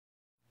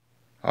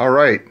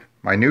Alright,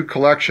 my new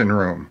collection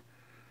room.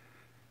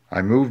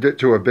 I moved it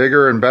to a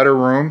bigger and better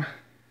room.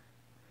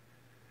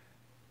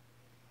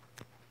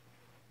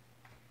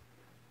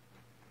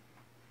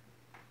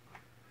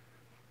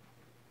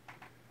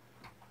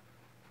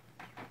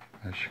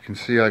 As you can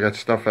see, I got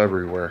stuff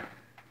everywhere.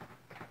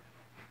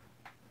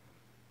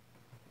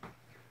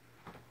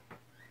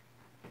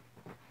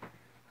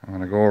 I'm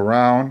going to go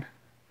around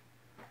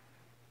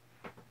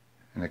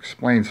and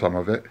explain some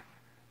of it.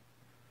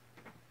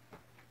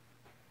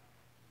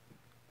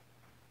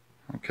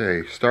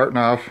 Okay, starting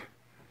off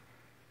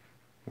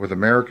with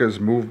America's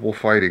Movable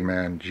Fighting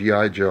Man,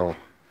 G.I. Joe.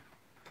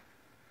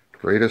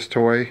 Greatest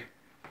toy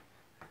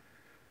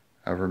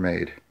ever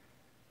made.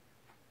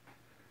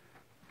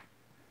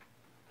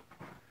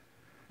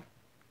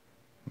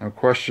 No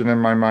question in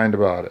my mind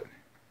about it.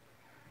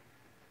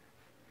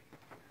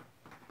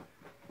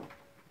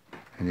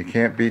 And you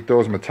can't beat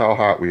those Mattel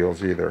Hot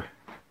Wheels either.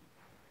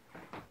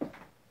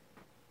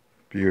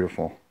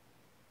 Beautiful.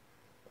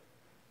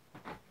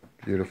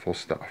 Beautiful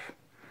stuff.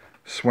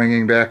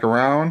 Swinging back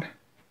around,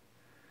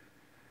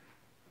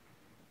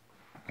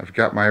 I've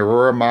got my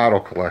Aurora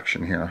model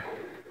collection here.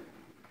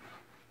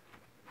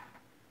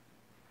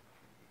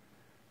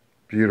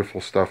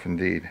 Beautiful stuff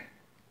indeed.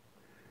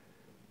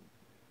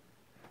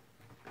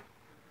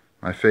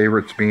 My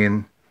favorites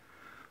being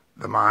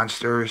the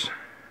monsters,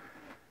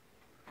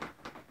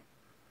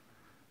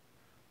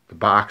 the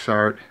box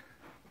art.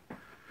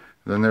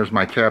 Then there's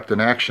my Captain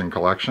Action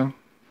collection.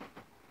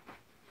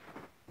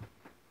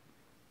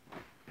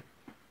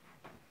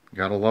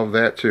 Gotta love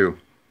that too.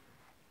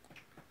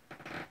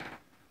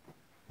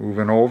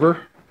 Moving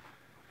over,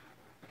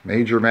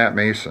 Major Matt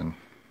Mason.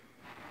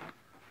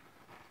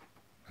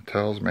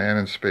 Mattel's Man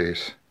in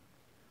Space.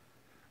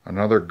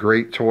 Another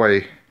great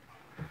toy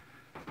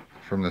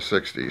from the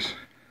 60s.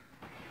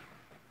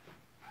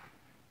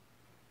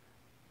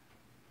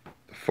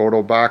 The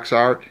photo box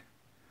art,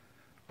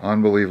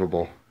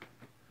 unbelievable.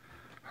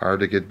 Hard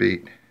to get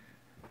beat.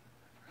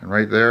 And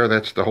right there,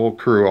 that's the whole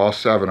crew, all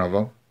 7 of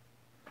them.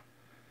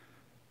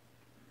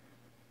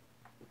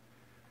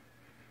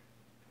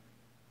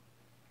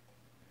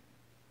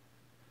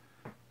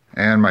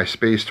 And my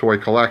space toy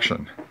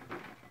collection.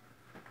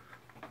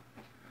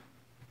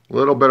 A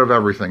little bit of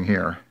everything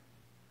here.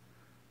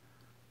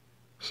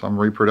 Some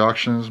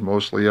reproductions,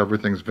 mostly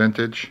everything's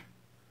vintage.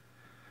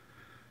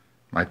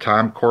 My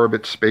Tom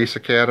Corbett Space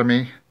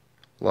Academy,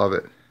 love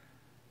it.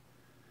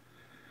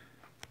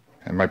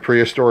 And my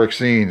prehistoric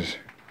scenes.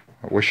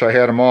 I wish I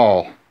had them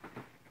all,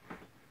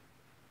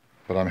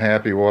 but I'm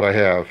happy with what I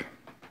have.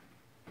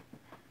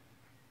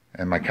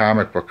 And my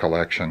comic book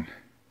collection.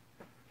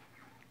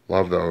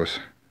 Love those.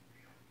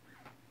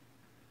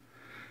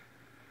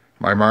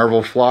 My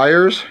Marvel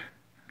Flyers,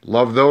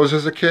 loved those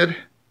as a kid.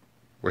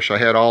 Wish I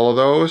had all of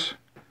those.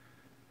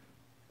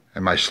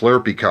 And my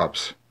Slurpee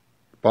cups.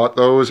 Bought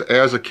those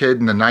as a kid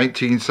in the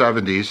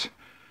 1970s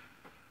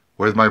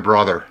with my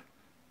brother.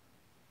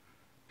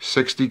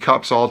 60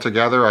 cups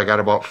altogether. I got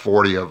about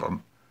 40 of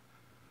them.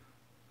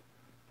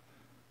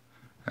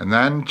 And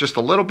then just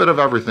a little bit of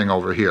everything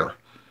over here.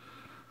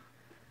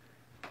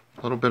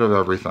 A little bit of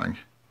everything.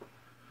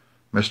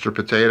 Mr.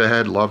 Potato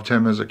Head, loved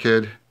him as a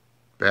kid.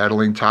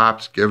 Battling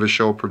Tops, Give a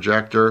Show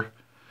projector.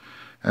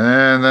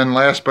 And then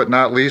last but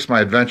not least,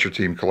 my Adventure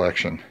Team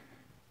collection.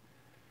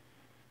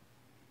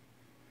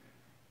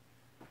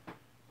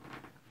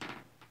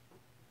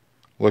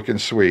 Looking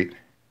sweet.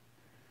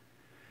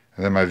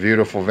 And then my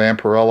beautiful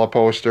Vampirella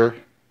poster.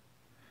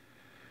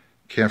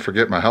 Can't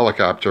forget my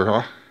helicopter,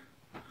 huh?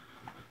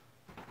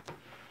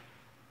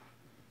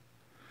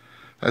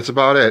 That's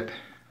about it.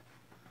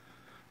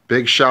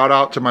 Big shout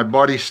out to my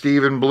buddy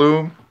Stephen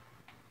Bloom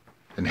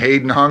and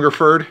Hayden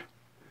Hungerford.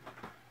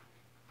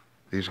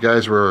 These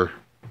guys were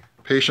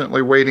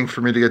patiently waiting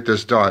for me to get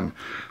this done.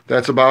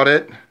 That's about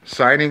it.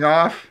 Signing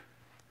off.